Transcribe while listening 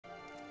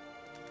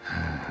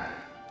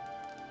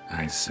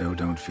I so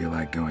don't feel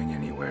like going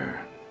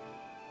anywhere.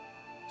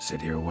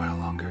 Sit here a while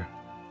longer?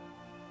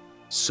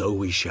 So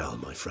we shall,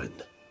 my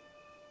friend.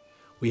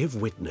 We have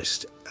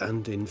witnessed,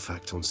 and in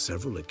fact on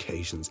several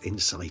occasions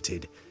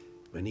incited,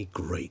 many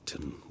great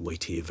and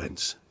weighty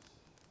events.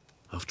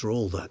 After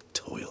all that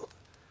toil,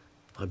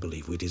 I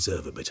believe we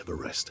deserve a bit of a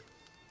rest.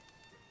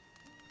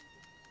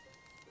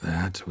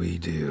 That we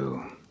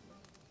do.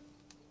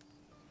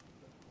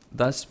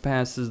 Thus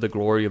passes the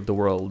glory of the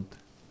world,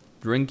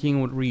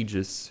 drinking with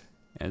Regis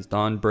as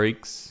dawn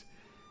breaks,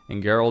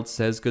 and Geralt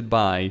says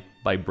goodbye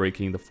by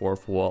breaking the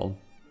fourth wall.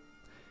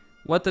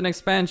 What an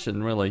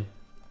expansion, really.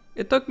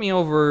 It took me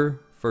over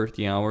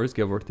 30 hours,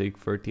 give or take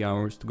 30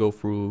 hours, to go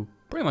through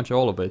pretty much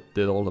all of it.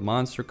 Did all the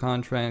monster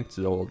contracts,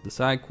 did all of the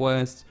side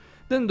quests,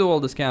 didn't do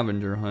all the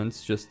scavenger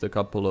hunts, just a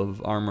couple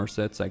of armor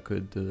sets I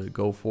could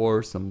go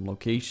for, some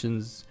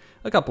locations,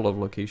 a couple of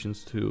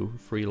locations too,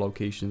 3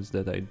 locations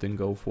that I didn't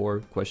go for,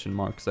 question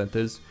marks that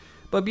is.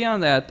 But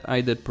beyond that, I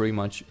did pretty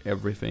much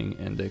everything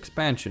in the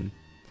expansion.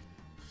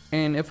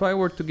 And if I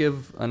were to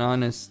give an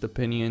honest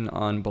opinion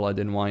on Blood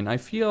and Wine, I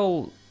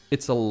feel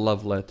it's a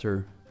love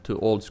letter to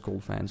old school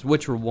fans,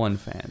 Witcher 1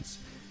 fans.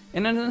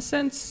 And in a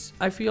sense,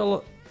 I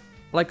feel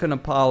like an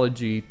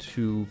apology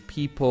to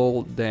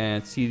people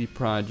that CD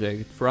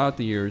Projekt throughout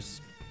the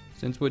years,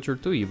 since Witcher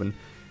 2 even,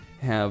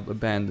 have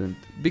abandoned.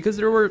 Because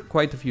there were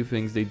quite a few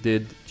things they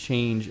did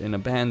change and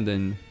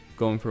abandon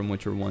going from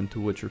Witcher 1 to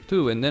Witcher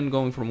 2, and then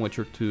going from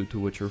Witcher 2 to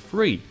Witcher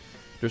 3.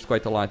 There's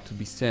quite a lot to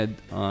be said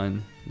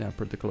on that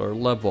particular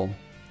level.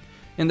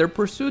 In their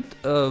pursuit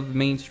of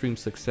mainstream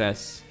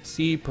success,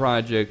 CD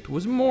Projekt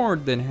was more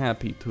than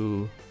happy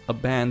to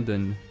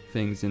abandon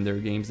things in their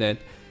games that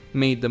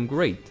made them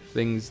great,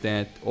 things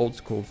that old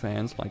school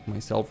fans like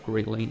myself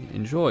greatly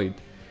enjoyed.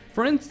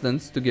 For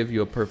instance, to give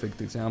you a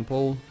perfect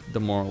example, the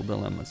moral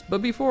dilemmas.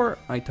 But before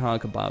I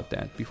talk about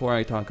that, before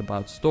I talk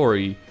about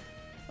story,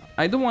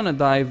 I do want to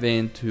dive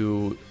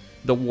into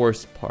the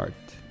worst part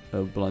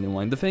of Blood and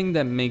Wine, the thing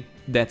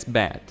that's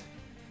bad.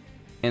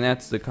 And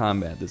that's the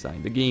combat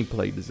design, the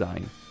gameplay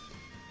design.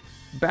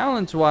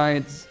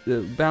 Balance-wise,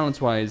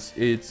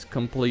 it's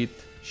complete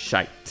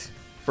shite.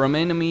 From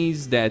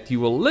enemies that you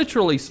will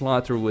literally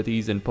slaughter with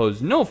ease and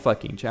pose no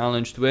fucking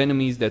challenge, to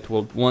enemies that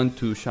will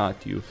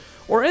one-two-shot you.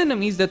 Or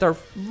enemies that are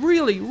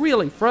really,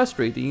 really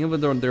frustrating, even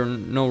though they're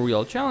no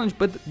real challenge,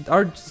 but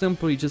are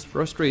simply just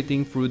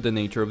frustrating through the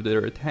nature of their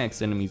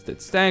attacks. Enemies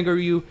that stagger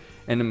you,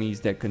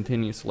 enemies that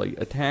continuously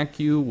attack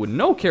you with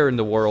no care in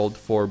the world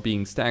for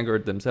being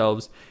staggered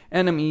themselves,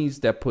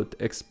 enemies that put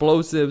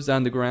explosives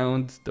on the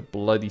ground, the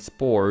bloody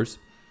spores,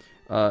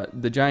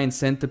 the giant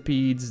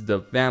centipedes, the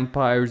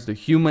vampires, the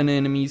human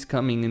enemies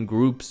coming in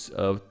groups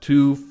of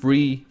 2,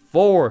 3,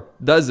 4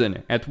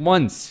 dozen at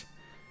once.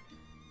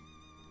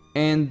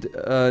 And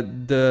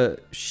the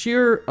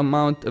sheer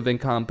amount of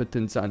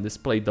incompetence on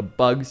display, the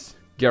bugs,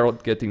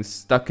 Geralt getting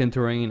stuck in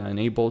terrain,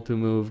 unable to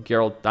move,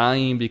 Geralt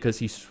dying because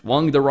he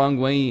swung the wrong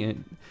way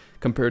and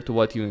compared to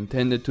what you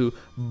intended to,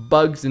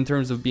 bugs in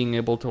terms of being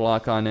able to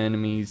lock on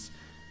enemies,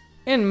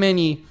 and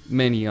many,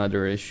 many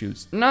other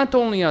issues. Not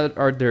only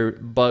are there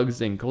bugs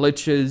and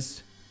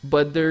glitches,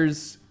 but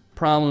there's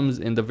problems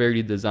in the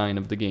very design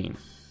of the game.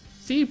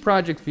 CD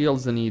Projekt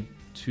feels the need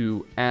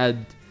to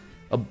add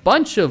a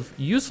bunch of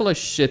useless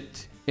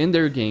shit in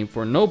their game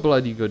for no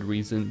bloody good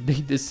reason.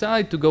 They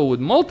decide to go with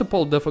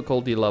multiple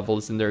difficulty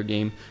levels in their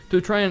game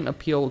to try and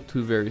appeal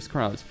to various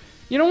crowds.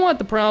 You know what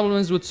the problem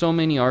is with so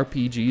many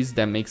RPGs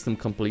that makes them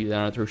complete and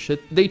utter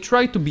shit? They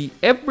try to be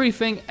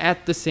everything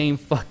at the same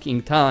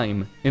fucking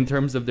time in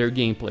terms of their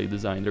gameplay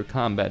design, their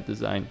combat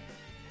design.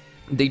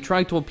 They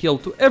try to appeal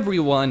to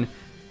everyone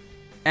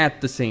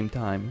at the same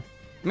time.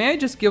 May I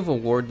just give a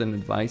word and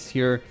advice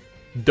here?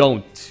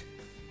 Don't.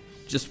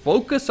 Just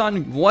focus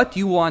on what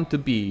you want to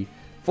be.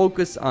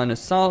 Focus on a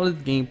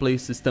solid gameplay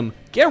system.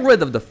 Get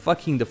rid of the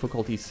fucking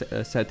difficulty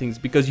settings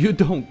because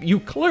you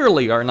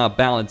clearly are not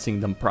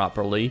balancing them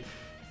properly.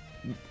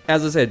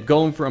 As I said,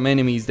 going from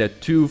enemies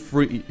that 2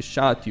 free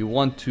shot you,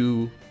 1,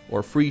 2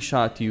 or 3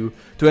 shot you,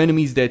 to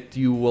enemies that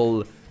you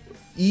will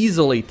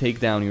easily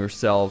take down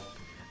yourself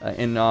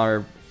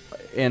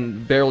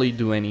and barely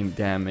do any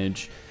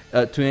damage,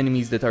 to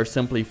enemies that are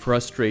simply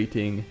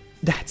frustrating.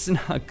 That's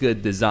not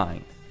good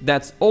design.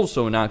 That's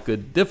also not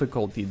good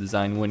difficulty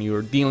design when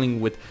you're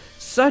dealing with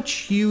such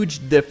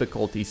huge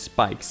difficulty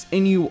spikes,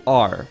 and you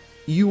are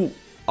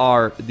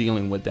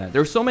dealing with that.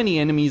 There's so many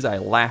enemies I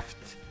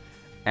laughed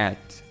at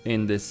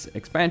in this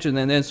expansion,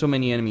 and then so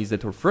many enemies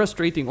that were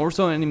frustrating, or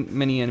so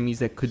many enemies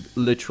that could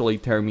literally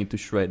tear me to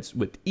shreds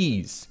with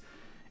ease.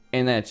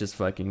 And that's just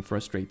fucking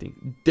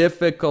frustrating.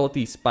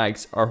 Difficulty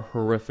spikes are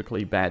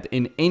horrifically bad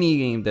in any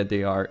game that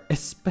they are,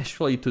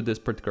 especially to this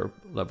particular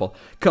level.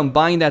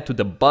 Combine that to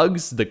the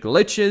bugs, the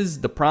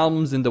glitches, the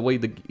problems in the way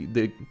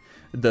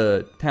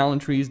the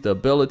talent trees, the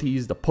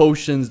abilities, the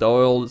potions, the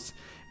oils.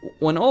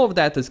 When all of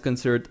that is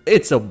considered,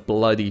 it's a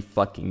bloody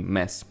fucking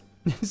mess.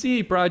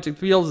 CD Projekt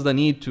feels the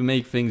need to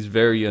make things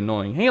very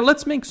annoying. Hey,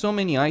 let's make so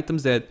many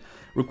items that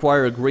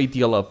require a great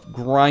deal of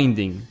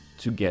grinding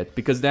to get,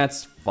 because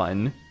that's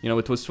fun. You know,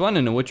 it was fun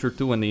in The Witcher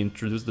 2 when they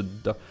introduced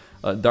the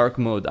dark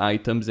mode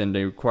items, and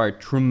they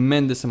required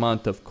tremendous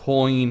amount of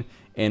coin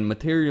and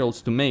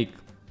materials to make.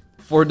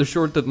 For the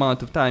short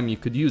amount of time you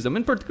could use them.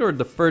 In particular,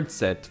 the third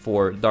set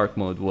for dark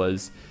mode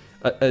was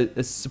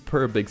a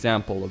superb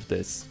example of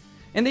this.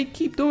 And they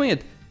keep doing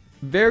it.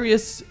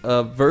 Various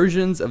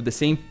versions of the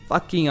same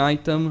fucking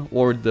item,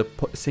 or the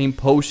same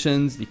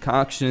potions,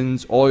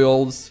 decoctions,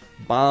 oils,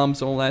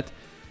 bombs, all that.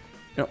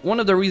 You know, one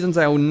of the reasons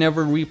I will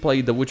never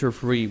replay The Witcher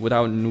 3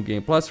 without New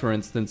Game Plus, for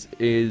instance,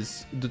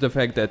 is due to the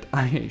fact that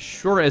I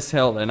sure as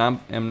hell, and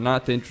am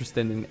not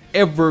interested in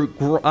ever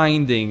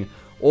grinding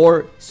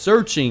or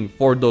searching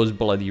for those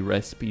bloody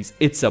recipes.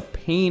 It's a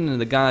pain in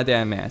the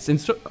goddamn ass.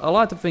 And so a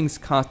lot of things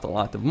cost a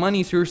lot of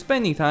money, so you're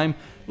spending time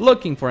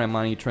looking for that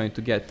money trying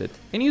to get it.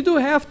 And you do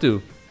have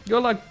to. You're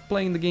like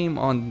playing the game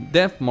on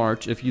Death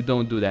March if you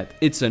don't do that.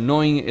 It's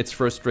annoying, it's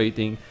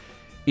frustrating,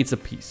 it's a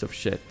piece of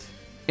shit.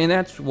 And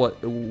that's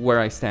where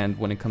I stand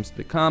when it comes to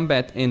the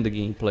combat and the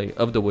gameplay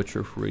of The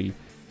Witcher 3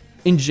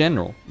 in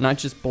general. Not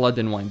just Blood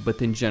and Wine,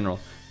 but in general.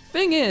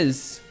 Thing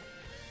is,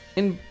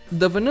 in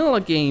the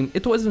vanilla game,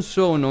 it wasn't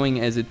so annoying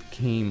as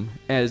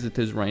it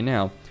is right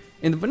now.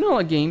 In the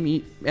vanilla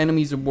game,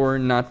 enemies were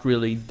not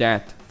really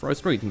that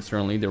frustrating.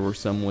 Certainly, there were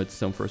some with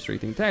some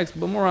frustrating attacks,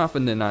 but more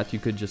often than not, you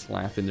could just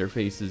laugh in their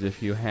faces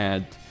if you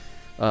had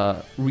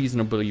a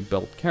reasonably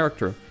built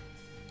character.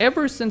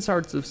 Ever since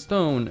Hearts of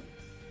Stone,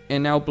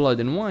 and now Blood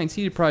and Wine,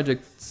 CD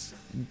Projekt's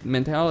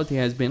mentality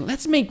has been,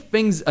 let's make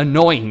things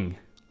annoying.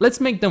 Let's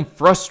make them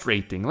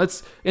frustrating.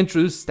 Let's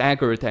introduce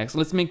stagger attacks.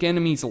 Let's make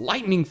enemies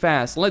lightning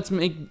fast. Let's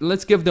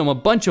give them a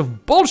bunch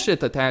of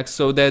bullshit attacks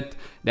so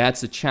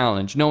that's a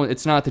challenge. No,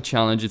 it's not a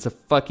challenge. It's a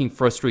fucking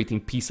frustrating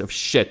piece of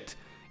shit.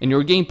 And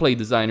your gameplay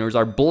designers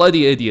are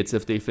bloody idiots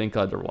if they think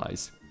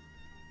otherwise.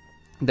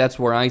 That's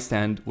where I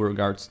stand with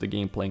regards to the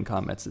gameplay and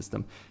combat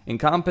system.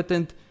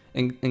 Incompetent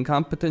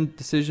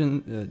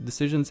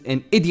decisions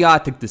and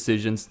idiotic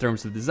decisions in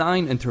terms of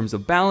design, in terms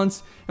of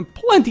balance, and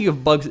plenty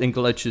of bugs and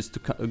glitches to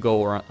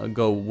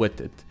go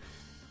with it.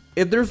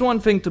 If there's one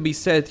thing to be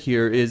said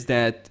here, is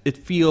that it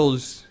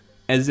feels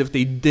as if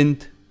they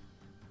didn't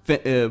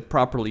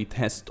properly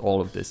test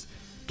all of this.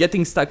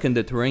 Getting stuck in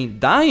the terrain,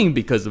 dying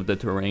because of the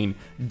terrain,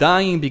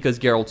 dying because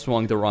Geralt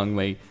swung the wrong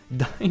way,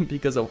 dying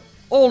because of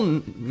all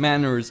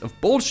manners of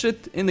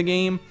bullshit in the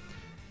game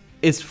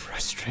is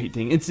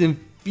frustrating. It's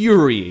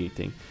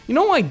infuriating. You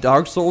know why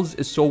Dark Souls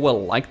is so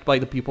well liked by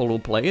the people who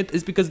play it?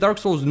 Is because Dark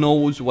Souls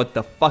knows what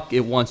the fuck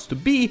it wants to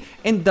be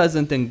and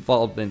doesn't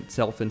involve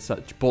itself in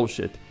such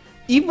bullshit.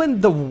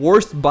 Even the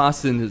worst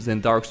bosses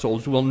in Dark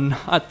Souls will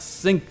not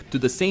sink to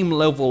the same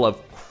level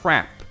of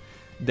crap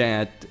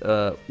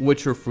that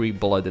Witcher 3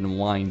 Blood and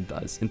Wine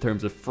does in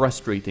terms of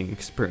frustrating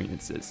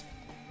experiences.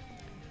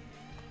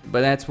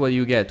 But that's what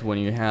you get when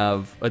you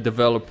have a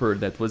developer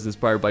that was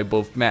inspired by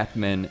both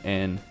Madman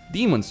and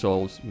Demon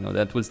Souls. You know,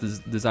 that was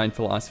the design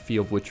philosophy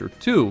of Witcher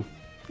 2.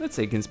 Let's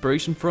take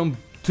inspiration from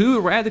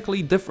two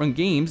radically different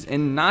games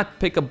and not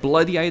pick a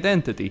bloody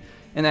identity.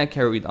 And that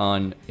carried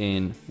on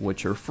in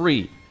Witcher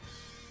 3.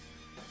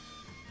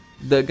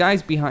 The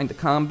guys behind the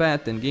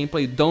combat and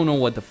gameplay don't know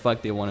what the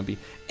fuck they want to be.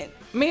 And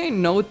may I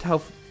note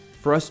how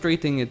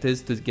frustrating it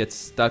is to get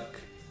stuck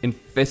in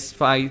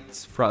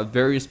fistfights from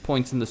various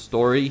points in the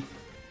story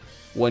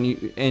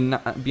and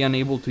not be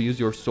unable to use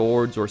your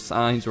swords or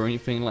signs or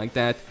anything like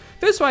that.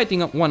 Fist fighting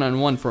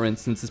one-on-one, for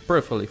instance, is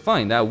perfectly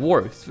fine. That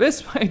works.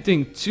 Fist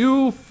fighting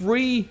 2,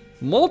 3,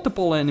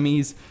 multiple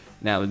enemies,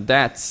 now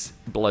that's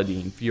bloody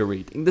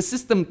infuriating. The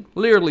system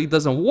clearly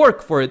doesn't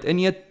work for it,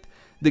 and yet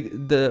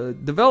the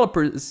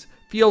developers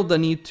feel the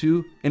need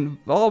to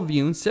involve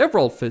you in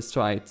several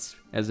fistfights,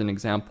 as an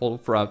example,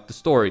 throughout the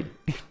story.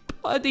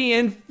 Bloody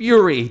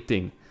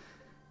infuriating.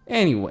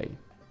 Anyway,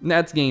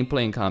 that's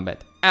gameplay and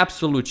combat.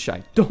 Absolute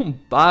shite.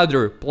 Don't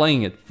bother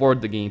playing it for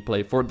the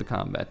gameplay, for the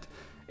combat.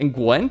 And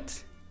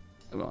Gwent?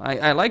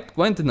 I liked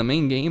Gwent in the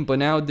main game, but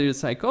now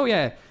there's like, oh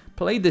yeah,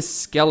 play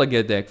this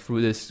Skellige deck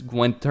through this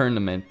Gwent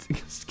tournament.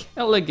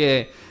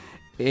 Skellige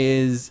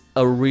is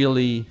a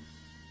really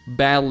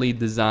badly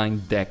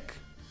designed deck.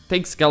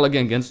 Take Skellige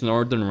against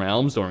Northern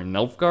Realms or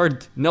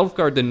Nilfgaard.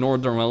 Nilfgaard and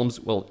Northern Realms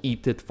will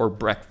eat it for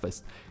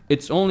breakfast.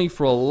 It's only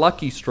for a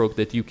lucky stroke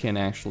that you can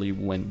actually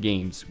win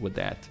games with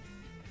that.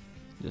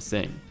 Just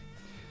saying.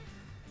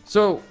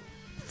 So,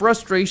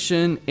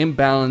 frustration,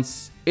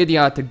 imbalance,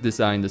 idiotic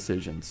design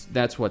decisions.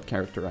 That's what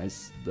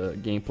characterizes the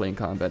gameplay and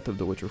combat of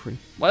The Witcher 3.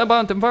 What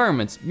about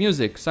environments,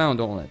 music,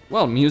 sound, all that?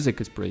 Well, music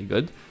is pretty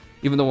good,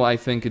 even though I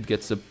think it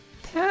gets a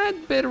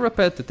tad bit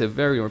repetitive,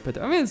 very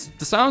repetitive. I mean,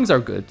 the songs are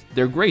good.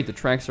 They're great. The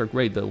tracks are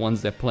great. The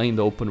ones that play in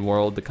the open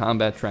world, the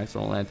combat tracks,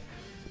 all that.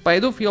 But I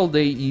do feel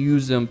they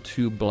use them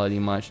too bloody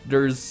much.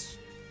 There's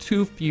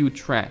too few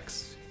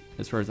tracks,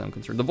 as far as I'm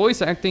concerned. The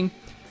voice acting,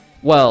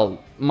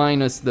 well,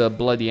 minus the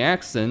bloody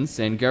accents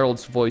and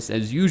Geralt's voice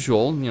as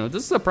usual, you know,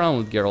 this is a problem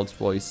with Geralt's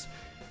voice,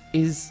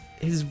 is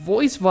his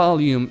voice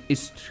volume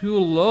is too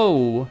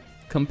low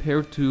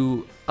compared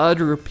to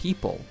other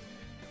people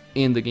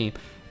in the game.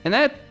 And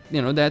that,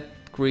 you know, that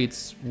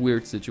creates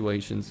weird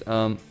situations.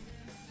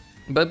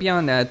 But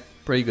beyond that,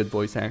 pretty good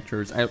voice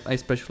actors. I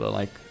especially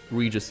like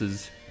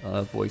Regis's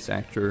voice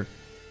actor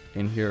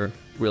in here.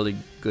 Really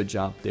good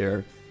job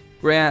there.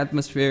 Great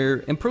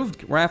atmosphere, improved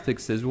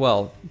graphics as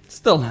well.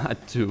 Still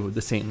not to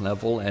the same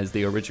level as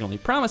they originally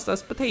promised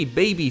us, but hey,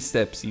 baby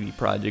steps, CD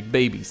Projekt,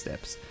 baby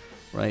steps,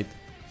 right?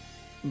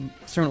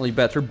 Certainly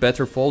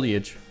better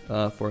foliage,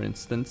 for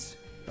instance,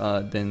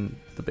 than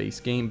the base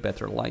game,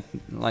 better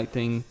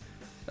lighting,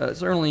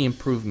 certainly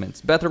improvements,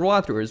 better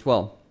water as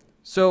well.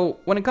 So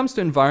when it comes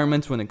to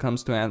environments, when it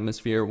comes to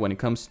atmosphere, when it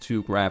comes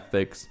to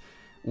graphics,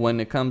 when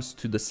it comes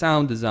to the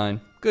sound design,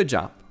 good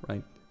job,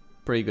 right?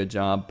 Pretty good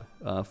job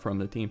from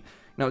the team.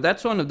 Now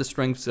that's one of the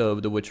strengths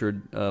of The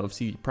Witcher of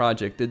CD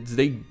Projekt.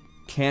 They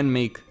can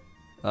make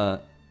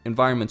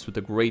environments with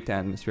a great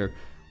atmosphere,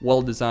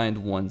 well-designed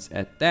ones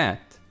at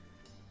that.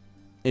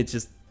 It's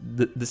just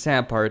the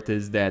sad part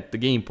is that the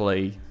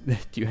gameplay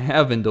that you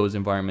have in those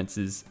environments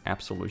is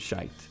absolute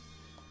shite.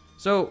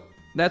 So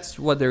that's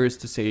what there is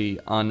to say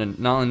on a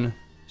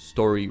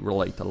non-story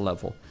related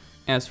level.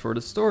 As for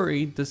the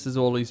story, this has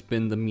always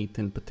been the meat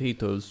and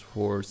potatoes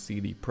for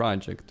CD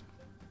Projekt,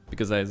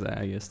 because as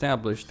I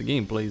established, the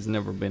gameplay has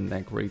never been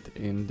that great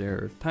in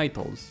their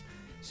titles.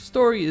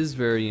 Story is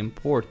very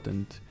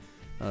important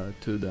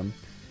to them.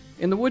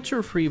 In The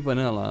Witcher 3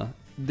 Vanilla,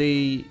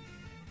 they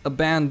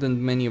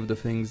abandoned many of the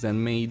things that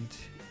made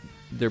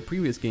their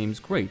previous games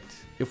great.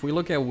 If we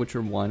look at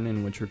Witcher 1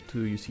 and Witcher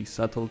 2, you see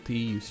subtlety,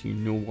 you see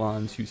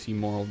nuance, you see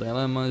moral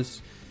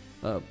dilemmas,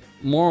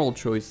 moral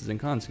choices and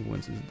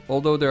consequences.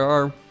 Although there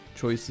are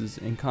choices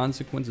and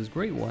consequences,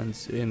 great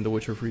ones, in the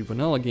Witcher 3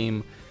 Vanilla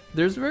game,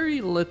 there's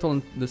very little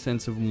in the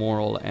sense of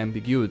moral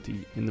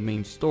ambiguity in the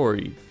main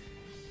story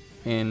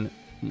and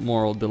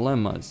moral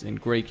dilemmas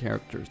and great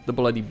characters. The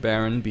Bloody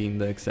Baron being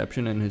the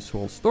exception and his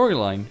whole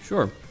storyline,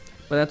 sure,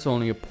 but that's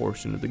only a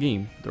portion of the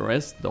game. The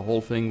rest, the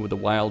whole thing with the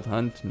Wild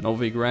Hunt,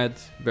 Novigrad,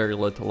 very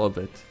little of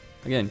it.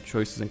 Again,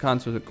 choices and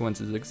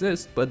consequences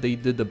exist, but they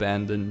did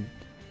abandon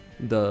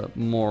the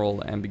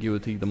moral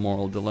ambiguity, the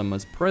moral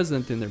dilemmas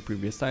present in their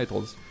previous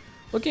titles.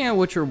 Looking at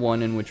Witcher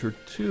 1 and Witcher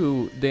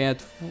 2, they had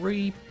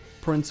 3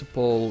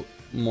 principal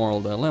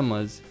moral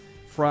dilemmas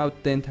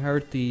throughout the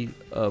entirety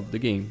of the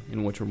game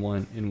in Witcher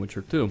 1 and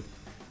Witcher 2.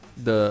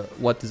 The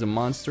what is a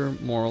monster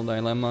moral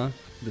dilemma,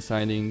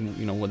 deciding,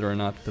 you know, whether or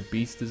not the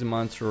beast is a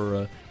monster or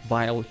a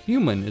vile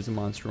human is a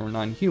monster or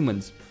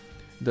non-humans.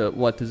 The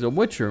what is a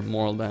Witcher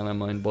moral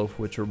dilemma in both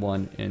Witcher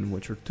 1 and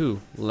Witcher 2.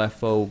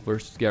 Letho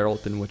versus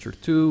Geralt in Witcher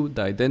 2,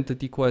 the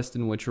identity quest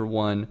in Witcher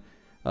 1,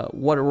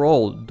 what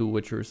role do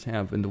Witchers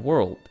have in the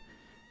world?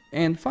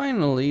 And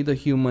finally, the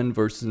human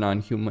versus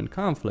non-human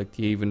conflict,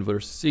 Yavin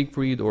versus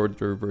Siegfried,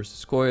 Order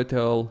versus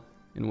Coyotel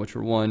in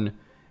Witcher 1,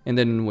 and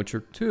then in Witcher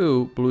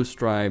 2, Blue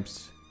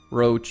Stripes,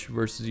 Roach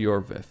versus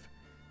Yorvith,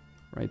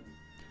 right?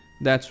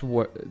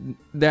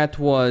 That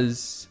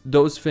was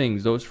those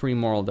things, those 3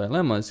 moral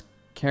dilemmas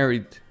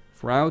carried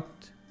throughout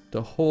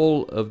the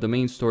whole of the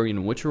main story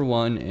in Witcher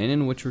 1 and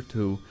in Witcher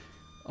 2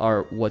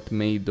 are what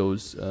made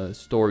those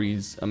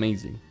stories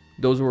amazing.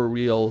 Those were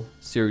real,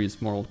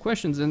 serious moral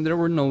questions, and there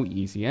were no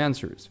easy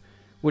answers.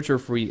 Witcher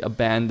 3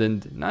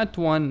 abandoned not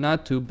 1,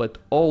 not 2, but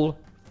all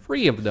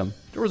 3 of them.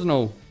 There was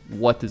no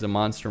what is a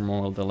monster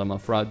moral dilemma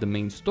throughout the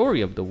main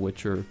story of The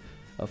Witcher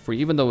 3,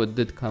 even though it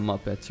did come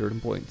up at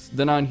certain points.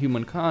 The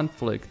non-human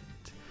conflict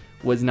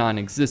was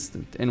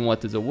non-existent, and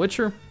what is a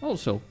Witcher?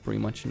 Also pretty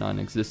much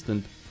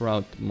non-existent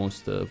throughout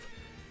most of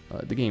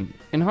the game.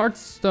 In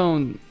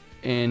Hearthstone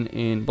and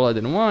in Blood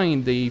and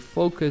Wine, they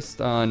focused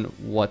on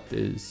what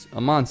is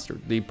a monster.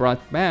 They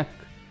brought back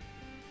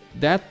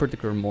that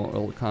particular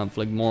moral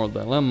conflict, moral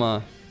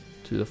dilemma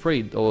to the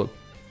fray, though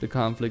the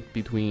conflict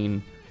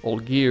between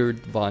Olgierd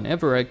von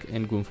Everec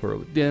and Gunther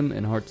Dim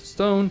in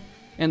Hearthstone,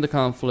 and the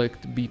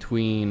conflict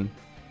between,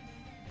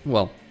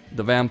 well,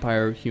 the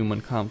vampire-human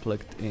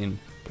conflict in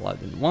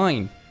Blood and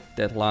Wine,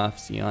 Detlef,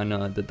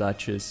 Sienna, the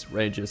Duchess,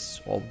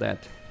 Regis, all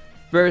that.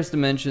 Various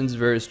dimensions,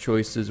 various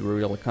choices with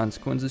real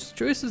consequences,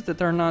 choices that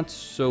are not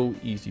so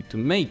easy to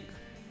make,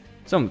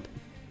 some of them,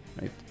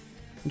 right?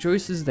 And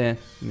choices that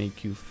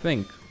make you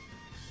think.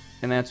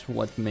 And that's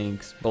what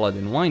makes Blood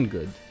and Wine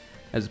good,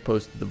 as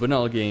opposed to the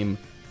vanilla game,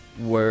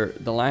 where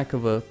the lack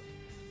of a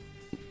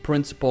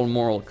principal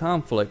moral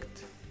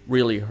conflict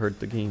really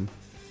hurt the game.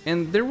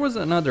 And there was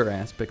another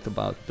aspect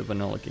about the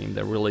vanilla game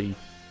that really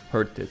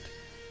hurt it.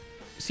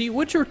 See,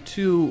 Witcher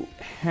 2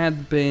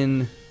 had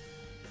been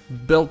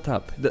built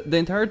up. The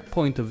entire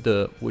point of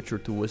the Witcher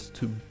 2 was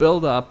to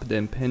build up the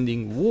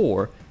impending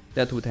war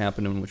that would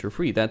happen in Witcher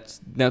 3.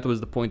 That was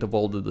the point of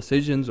all the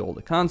decisions, all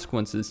the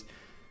consequences.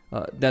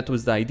 That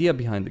was the idea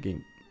behind the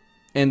game.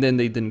 And then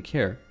they didn't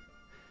care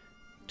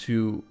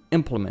to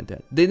implement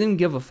that. They didn't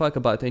give a fuck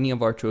about any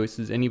of our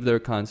choices, any of their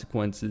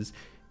consequences,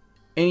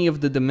 any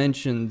of the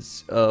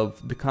dimensions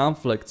of the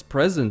conflicts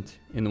present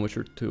in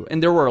Witcher 2.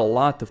 And there were a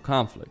lot of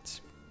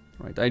conflicts,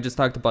 right? I just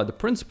talked about the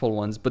principal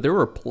ones, but there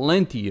were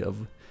plenty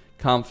of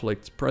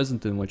conflicts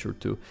present in Witcher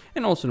 2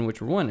 and also in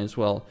Witcher 1 as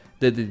well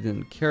that they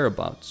didn't care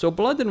about. So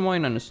Blood and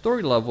Wine on a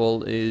story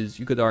level is,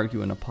 you could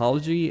argue, an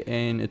apology,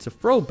 and it's a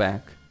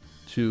throwback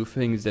to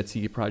things that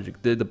CD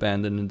Projekt did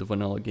abandon in the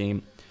vanilla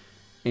game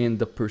in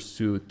the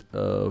pursuit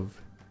of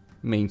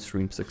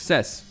mainstream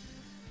success.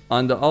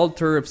 On the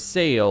altar of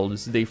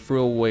sales, they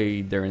threw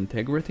away their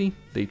integrity,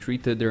 they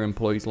treated their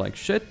employees like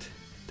shit,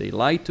 they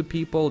lied to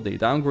people, they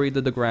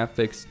downgraded the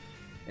graphics,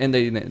 and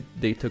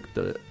they took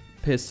the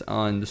piss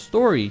on the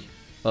story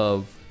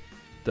of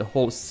the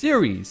whole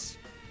series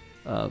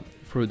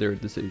through their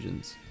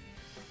decisions.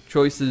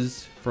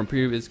 Choices from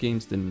previous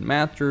games didn't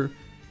matter.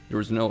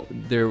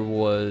 There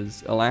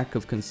was a lack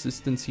of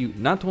consistency,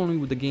 not only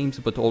with the games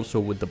but also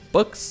with the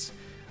books.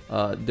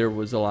 There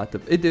was a lot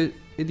of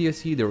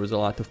idiocy, there was a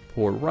lot of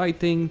poor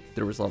writing,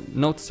 there was a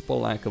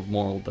noticeable lack of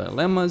moral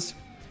dilemmas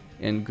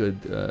and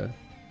good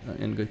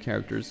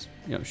characters.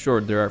 You know, sure,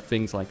 there are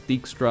things like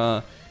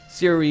Dijkstra,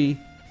 Ciri,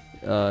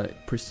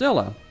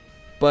 Priscilla,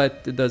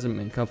 but it doesn't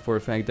make up for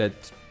the fact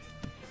that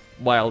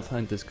Wild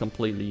Hunt is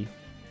completely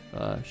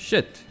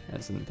shit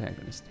as an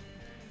antagonist.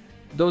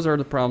 Those are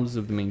the problems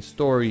of the main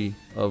story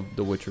of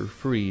The Witcher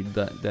 3.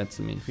 That's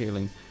the main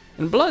failing.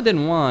 And Blood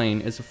and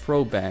Wine is a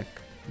throwback.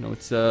 You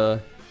know,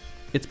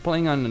 it's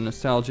playing on the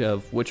nostalgia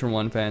of Witcher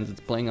 1 fans. It's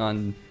playing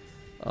on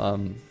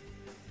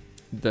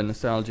the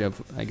nostalgia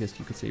of, I guess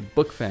you could say,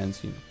 book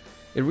fans. You know,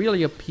 it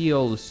really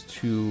appeals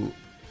to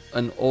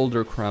an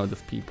older crowd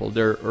of people.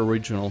 They're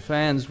original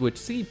fans, which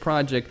CD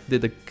Projekt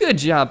did a good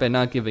job at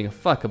not giving a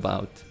fuck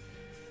about.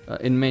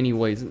 In many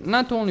ways,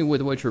 not only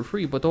with Witcher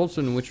 3, but also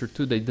in Witcher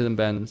 2, they did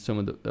abandon some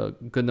of the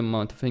good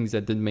amount of things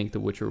that did make The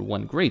Witcher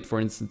 1 great.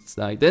 For instance,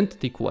 the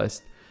identity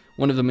quest.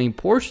 One of the main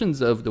portions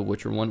of The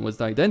Witcher 1 was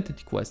the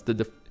identity quest,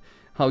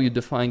 how you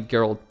defined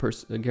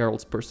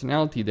Geralt's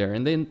personality there,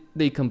 and then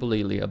they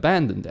completely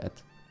abandoned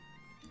that.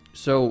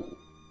 So,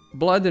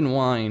 Blood and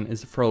Wine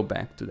is a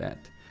throwback to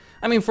that.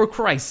 I mean, for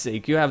Christ's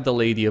sake, you have the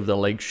Lady of the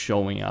Lake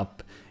showing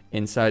up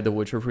inside The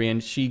Witcher 3,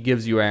 and she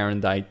gives you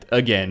Arendite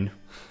again.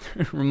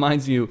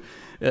 reminds you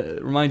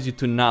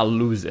to not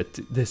lose it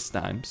this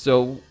time.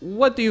 So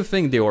what do you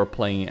think they were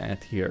playing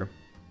at here?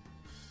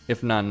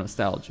 If not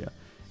nostalgia,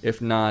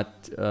 if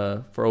not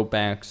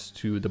throwbacks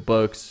to the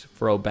books,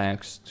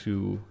 throwbacks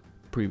to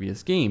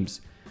previous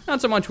games.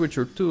 Not so much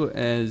Witcher 2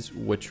 as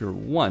Witcher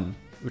 1,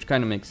 which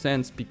kind of makes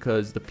sense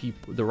because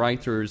the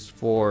writers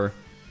for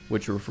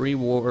Witcher 3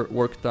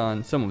 worked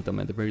on, some of them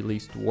at the very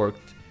least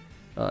worked,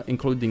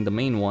 including the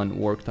main one,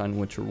 worked on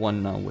Witcher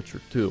 1, now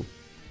Witcher 2.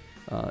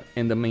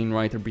 And the main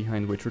writer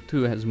behind Witcher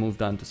 2 has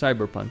moved on to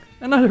Cyberpunk.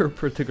 Another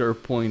particular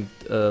point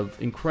of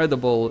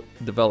incredible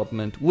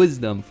development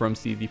wisdom from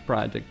CD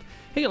Projekt.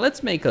 Hey,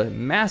 let's make a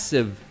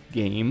massive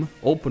game,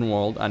 open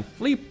world, on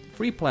free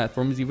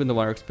platforms, even though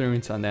our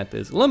experience on that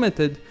is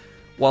limited,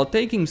 while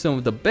taking some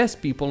of the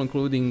best people,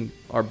 including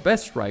our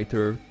best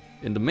writer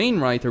and the main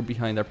writer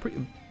behind our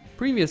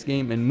previous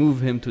game, and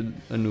move him to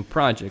a new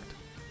project,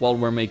 while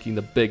we're making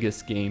the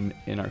biggest game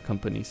in our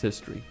company's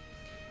history.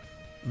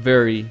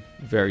 Very,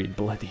 very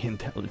bloody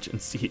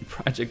intelligent CD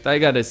Projekt. I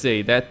gotta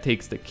say, that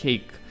takes the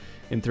cake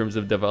in terms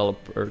of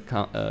developer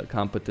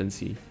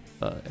competency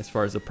as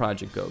far as the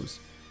project goes.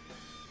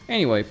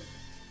 Anyway,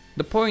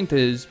 the point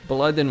is,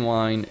 Blood and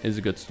Wine is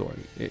a good story.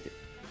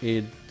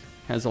 It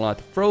has a lot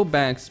of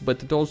throwbacks,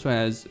 but it also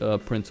has a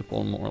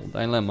principal moral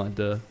dilemma,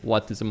 the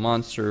what is a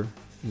monster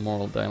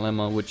moral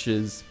dilemma, which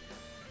is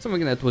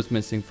something that was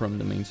missing from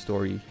the main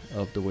story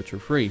of The Witcher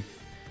 3.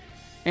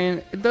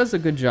 And it does a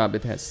good job.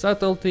 It has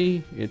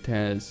subtlety, it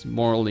has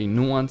morally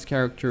nuanced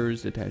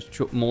characters, it has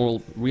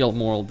real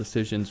moral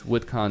decisions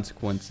with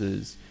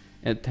consequences,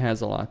 and it has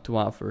a lot to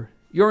offer.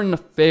 You're in a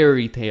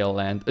fairy tale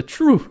land, a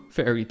true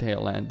fairy tale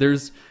land.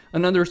 There's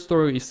another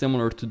story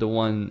similar to the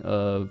one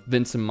of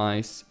Vincent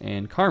Mice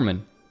and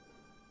Carmen,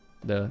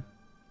 the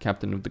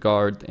captain of the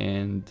guard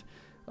and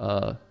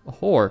a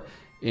whore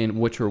in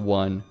Witcher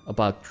 1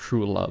 about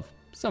true love.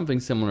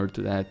 Something similar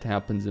to that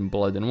happens in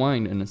Blood and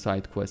Wine in a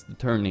side quest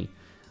attorney.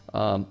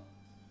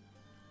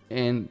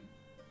 And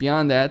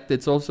beyond that,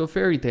 it's also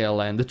fairy tale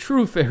land, the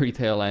true fairy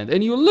tale land,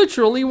 and you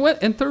literally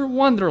enter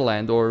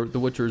Wonderland, or The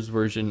Witcher's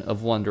version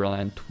of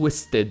Wonderland,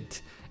 twisted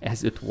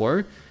as it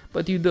were,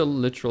 but you do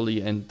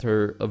literally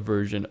enter a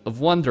version of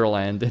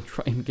Wonderland and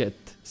try and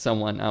get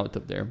someone out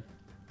of there,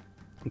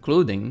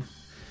 including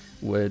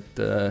with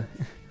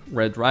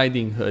Red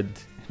Riding Hood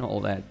and all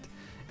that,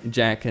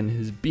 Jack and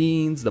his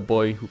beans, the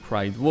boy who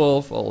cried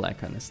wolf, all that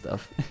kind of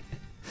stuff.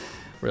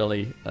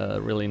 Really,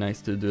 really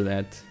nice to do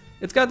that.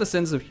 It's got a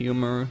sense of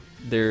humor.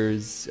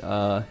 There's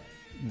a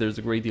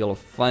great deal of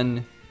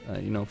fun,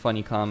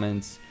 funny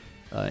comments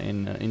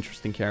and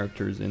interesting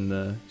characters in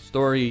the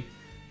story,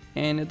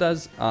 and it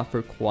does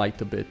offer quite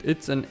a bit.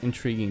 It's an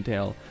intriguing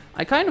tale.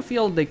 I kind of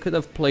feel they could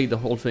have played the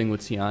whole thing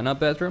with Syanna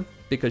better,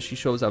 because she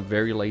shows up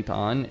very late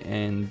on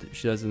and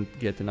she doesn't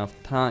get enough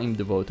time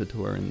devoted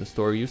to her in the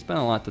story. You spend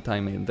a lot of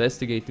time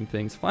investigating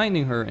things,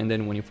 finding her, and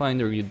then when you find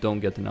her, you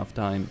don't get enough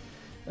time.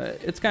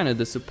 It's kind of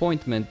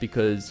disappointment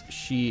because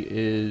she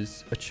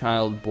is a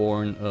child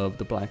born of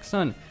the Black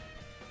Sun.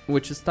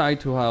 which is tied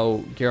to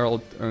how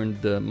Geralt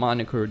earned the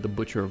moniker the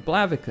Butcher of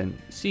Blaviken.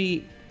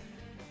 See,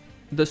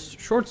 the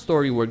short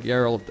story where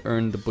Geralt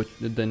earned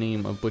the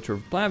name of Butcher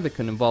of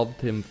Blaviken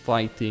involved him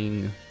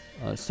fighting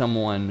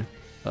someone,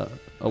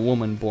 a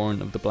woman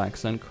born of the Black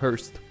Sun,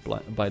 cursed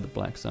by the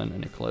Black Sun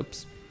and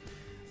Eclipse,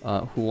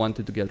 who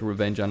wanted to get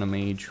revenge on a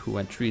mage who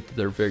had treated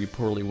her very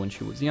poorly when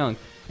she was young,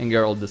 and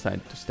Geralt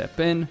decided to step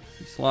in.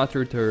 He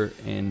slaughtered her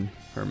and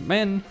her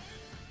men,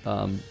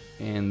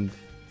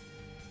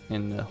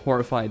 and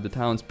horrified the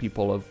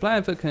townspeople of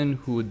Blaviken,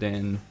 who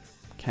then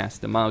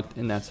cast him out,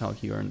 and that's how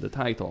he earned the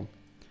title,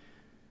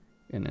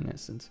 in an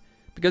essence.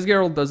 Because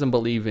Geralt doesn't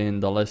believe in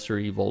the lesser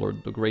evil or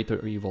the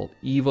greater evil.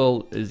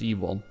 Evil is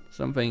evil.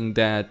 Something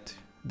that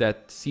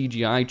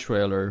CGI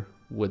trailer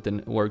where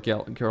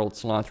Geralt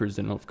slaughters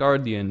the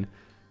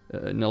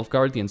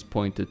Nilfgaardians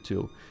pointed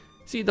to.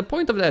 See, the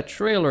point of that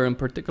trailer in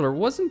particular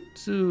wasn't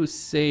to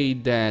say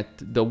that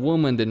the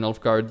woman the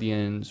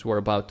Nilfgaardians were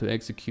about to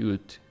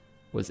execute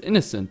was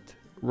innocent,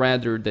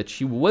 rather that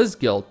she was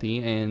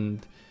guilty,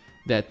 and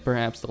that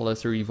perhaps the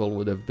lesser evil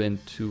would have been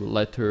to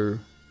let her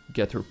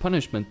get her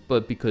punishment,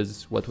 but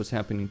because what was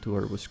happening to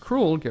her was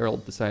cruel,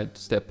 Geralt decided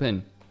to step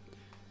in.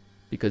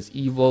 Because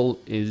evil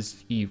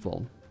is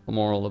evil, a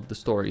moral of the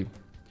story.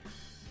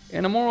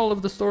 And a moral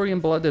of the story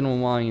in Blood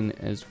and Wine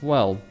as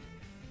well,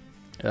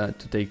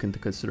 to take into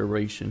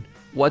consideration.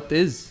 What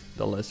is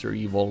the lesser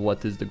evil?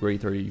 What is the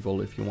greater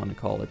evil, if you want to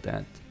call it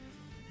that?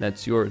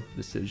 That's your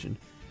decision.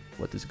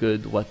 What is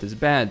good? What is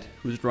bad?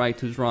 Who's right?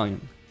 Who's wrong?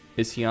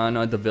 Is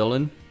Syanna the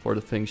villain for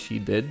the things she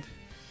did?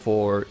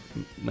 For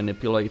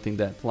manipulating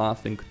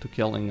Dettlaff into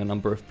killing a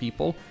number of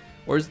people?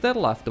 Or is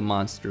Dettlaff the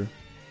monster,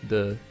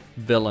 the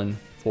villain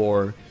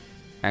for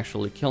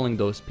actually killing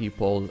those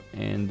people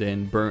and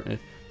then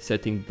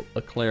setting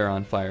Claire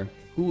on fire?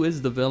 Who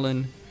is the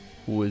villain?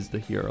 Who is the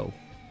hero?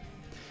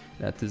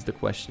 That is the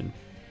question.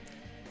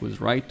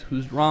 Who's right?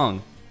 Who's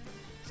wrong?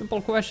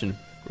 Simple question.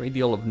 Great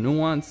deal of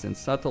nuance and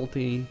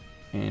subtlety,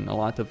 and a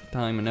lot of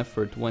time and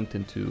effort went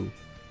into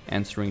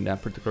answering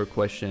that particular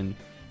question.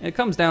 It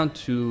comes down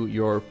to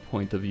your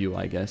point of view,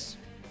 I guess.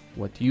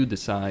 What you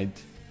decide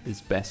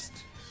is best.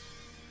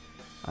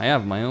 I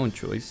have my own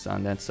choice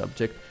on that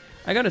subject.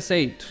 I gotta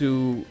say,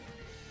 to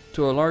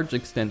a large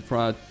extent,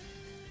 throughout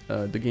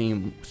the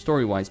game,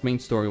 story-wise, main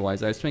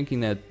story-wise, I was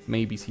thinking that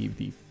maybe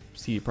CD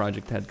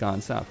Projekt had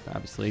gone south.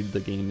 Obviously,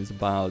 the game is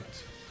about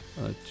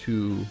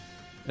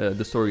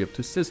the story of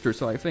two sisters,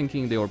 so I'm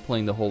thinking they were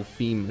playing the whole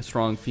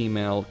strong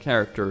female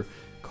character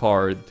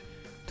card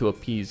to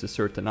appease a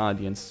certain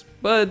audience.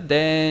 But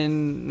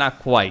then, not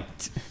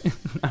quite.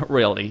 Not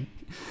really,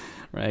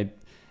 right?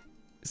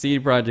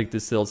 CD Projekt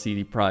is still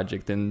CD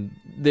Projekt, and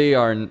they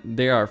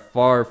are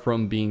far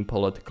from being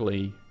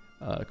politically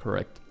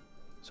correct.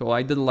 So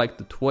I did like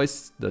the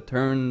twists, the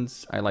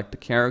turns. I like the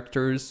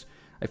characters.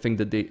 I think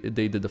that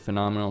they did a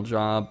phenomenal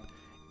job,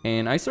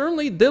 and I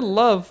certainly did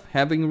love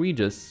having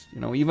Regis.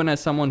 You know, even as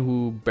someone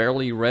who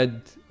barely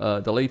read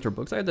the later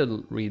books, I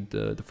did read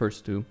the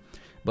first two,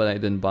 but I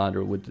didn't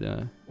bother with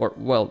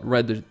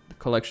read the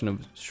collection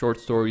of short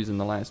stories in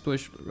The Last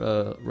Wish,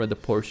 read a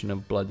portion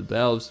of Blood of the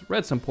Elves,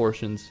 read some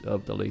portions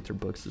of the later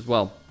books as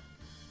well.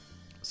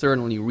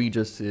 Certainly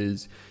Regis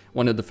is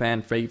one of the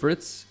fan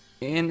favorites,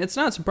 and it's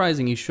not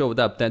surprising he showed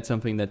up. That's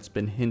something that's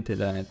been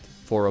hinted at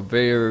for a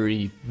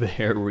very,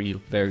 very,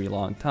 very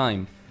long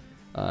time,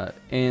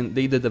 and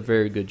they did a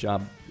very good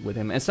job with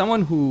him. As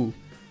someone who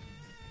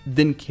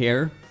didn't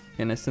care,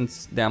 in a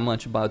sense, that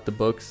much about the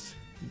books,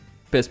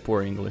 piss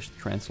poor English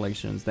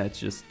translations. That's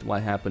just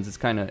what happens. It's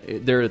kind of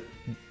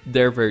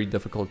they're very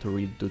difficult to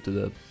read due to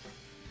the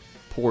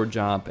poor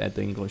job at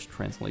the English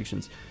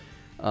translations.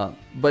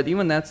 But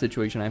even that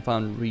situation, I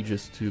found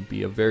Regis to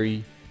be a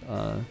very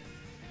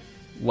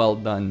well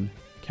done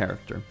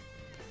character.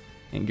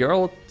 And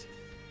Geralt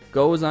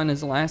goes on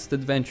his last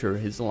adventure,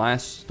 his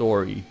last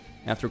story.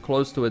 After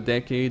close to a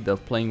decade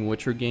of playing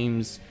Witcher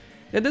games,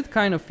 it did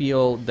kind of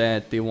feel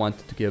that they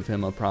wanted to give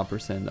him a proper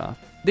send-off.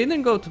 They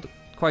didn't go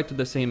quite to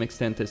the same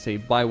extent as, say,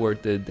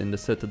 Byword did in the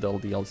Citadel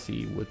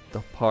DLC with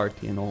the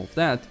party and all of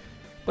that,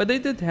 but they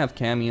did have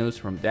cameos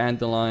from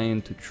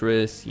Dandelion to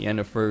Triss,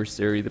 Yennefer,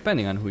 Ciri,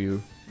 depending on who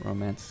you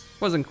romance.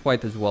 Wasn't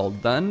quite as well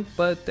done,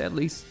 but at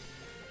least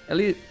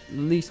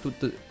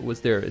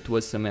was there. It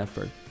was some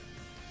effort.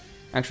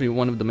 Actually,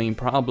 one of the main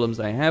problems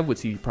I have with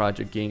CD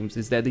Projekt games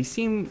is that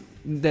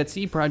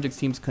CD Projekt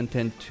seems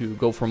content to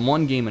go from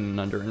one game and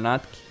another and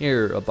not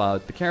care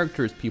about the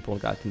characters people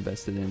got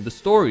invested in, the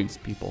stories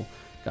people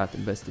got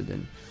invested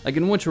in. Like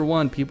in Witcher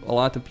 1, a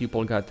lot of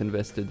people got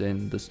invested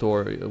in the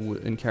story,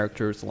 in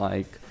characters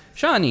like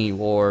Shani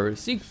or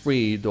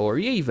Siegfried or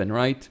Yavin,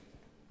 right?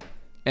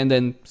 And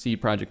then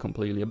CD Projekt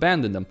completely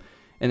abandoned them.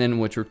 And then in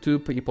Witcher 2,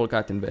 people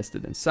got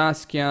invested in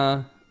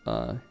Saskia,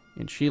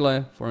 in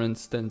Sheila, for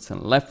instance,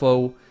 and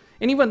Leffo.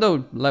 And even though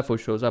Leffo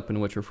shows up in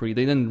Witcher 3,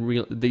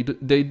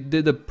 they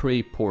did a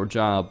pretty poor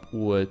job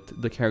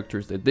with the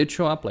characters that did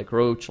show up, like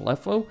Roach,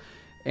 Leffo,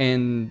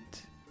 and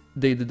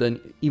they did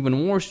an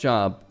even worse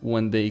job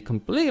when they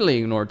completely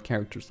ignored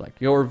characters like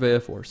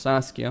Yorvith or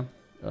Saskia.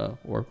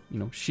 or you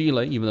know,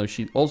 Sheila, even though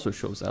she also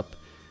shows up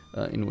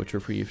in Witcher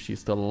 3 if she's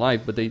still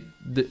alive, but they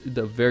did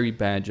a very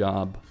bad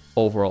job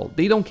overall.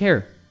 They don't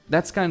care.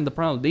 That's kind of the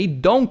problem. They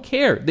don't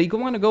care. They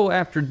want to go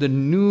after the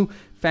new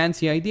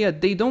fancy idea.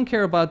 They don't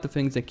care about the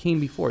things that came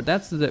before.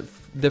 That's the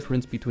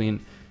difference between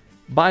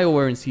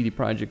BioWare and CD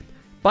Projekt.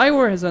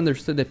 BioWare has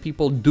understood that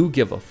people do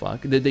give a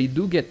fuck, that they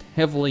do get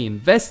heavily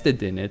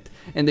invested in it,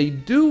 and they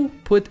do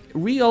put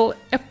real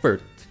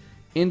effort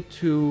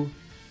into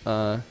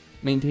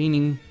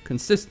maintaining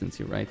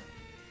consistency, right?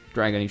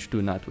 Dragon Age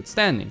 2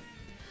 notwithstanding.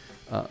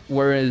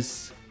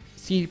 Whereas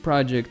CD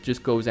Projekt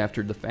just goes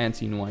after the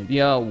fancy new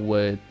idea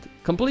with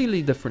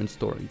completely different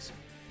stories.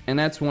 And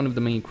that's one of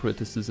the main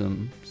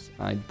criticisms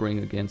I'd bring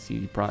against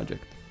CD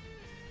Projekt.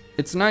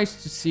 It's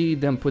nice to see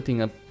them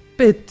putting a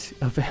bit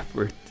of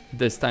effort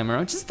this time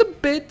around. Just a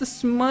bit, a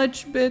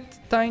smudge bit,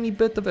 tiny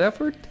bit of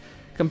effort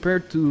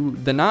compared to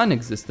the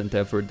non-existent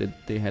effort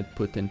that they had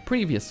put in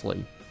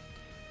previously.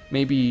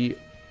 Maybe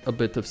a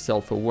bit of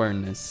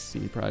self-awareness,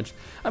 CD Projekt.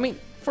 I mean,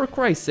 for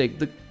Christ's sake,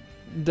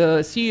 the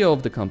CEO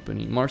of the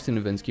company, Marcin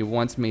Nowinski,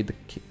 once made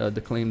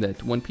the claim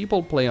that when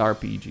people play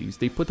RPGs,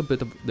 they put a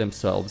bit of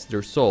themselves,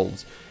 their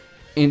souls,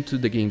 into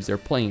the games they're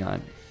playing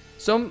on.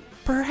 So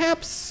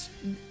perhaps,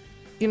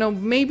 you know,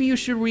 maybe you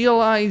should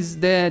realize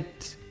that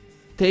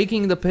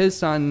taking the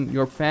piss on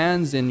your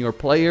fans and your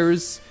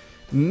players,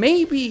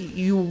 maybe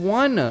you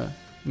wanna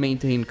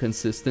maintain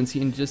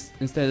consistency and just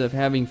instead of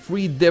having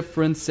 3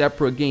 different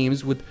separate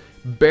games with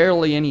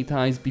barely any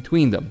ties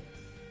between them.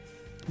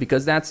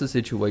 Because that's the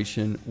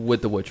situation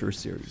with the Witcher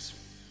series.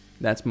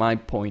 That's my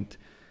point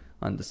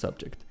on the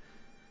subject.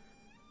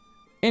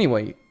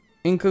 Anyway,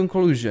 in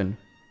conclusion,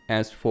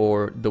 as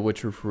for The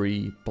Witcher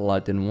 3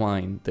 Blood and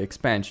Wine, the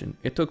expansion,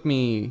 it took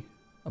me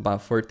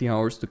about 30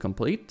 hours to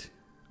complete.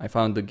 I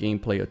found the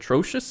gameplay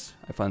atrocious.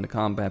 I found the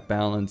combat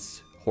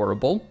balance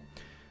horrible.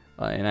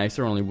 And I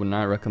certainly would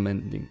not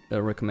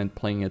recommend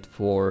playing it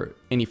for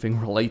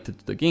anything related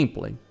to the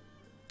gameplay.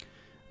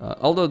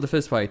 Although the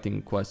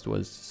fistfighting quest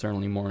was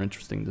certainly more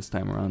interesting this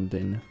time around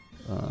than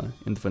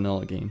in the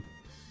vanilla game,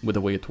 with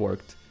the way it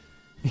worked.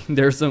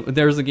 there's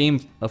a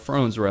Game of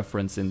Thrones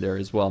reference in there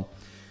as well.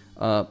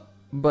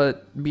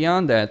 But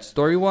beyond that,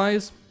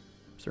 story-wise,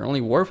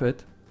 certainly worth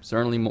it.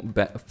 Certainly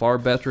far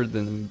better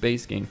than the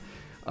base game.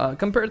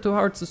 Compared to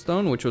Hearts of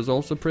Stone, which was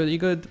also pretty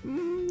good,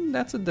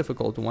 that's a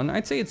difficult one.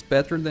 I'd say it's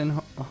better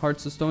than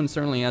Hearts of Stone. It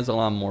certainly has a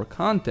lot more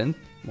content.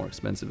 More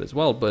expensive as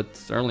well, but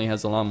certainly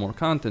has a lot more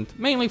content,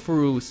 mainly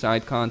through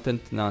side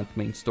content, not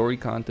main story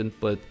content,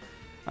 but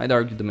I'd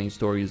argue the main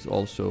story is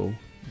also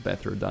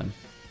better done.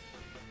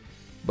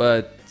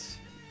 But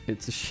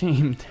it's a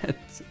shame that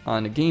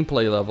on a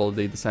gameplay level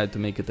they decided to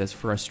make it as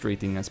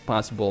frustrating as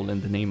possible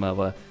in the name of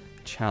a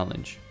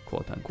challenge,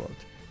 quote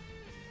unquote.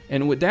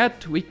 And with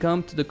that, we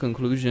come to the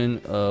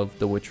conclusion of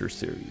the Witcher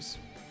series.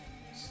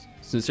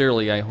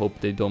 Sincerely, I hope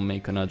they don't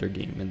make another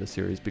game in the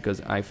series,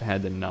 because I've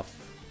had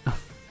enough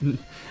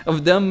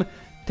of them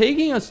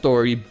taking a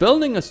story,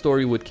 building a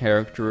story with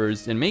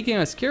characters, and making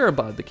us care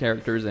about the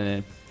characters, and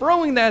then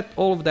throwing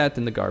all of that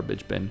in the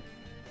garbage bin.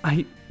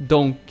 I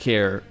don't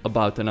care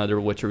about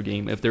another Witcher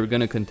game if they're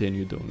gonna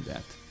continue doing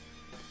that.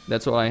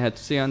 That's all I had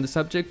to say on the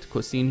subject.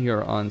 Costin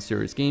here on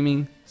Serious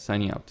Gaming,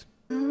 signing out.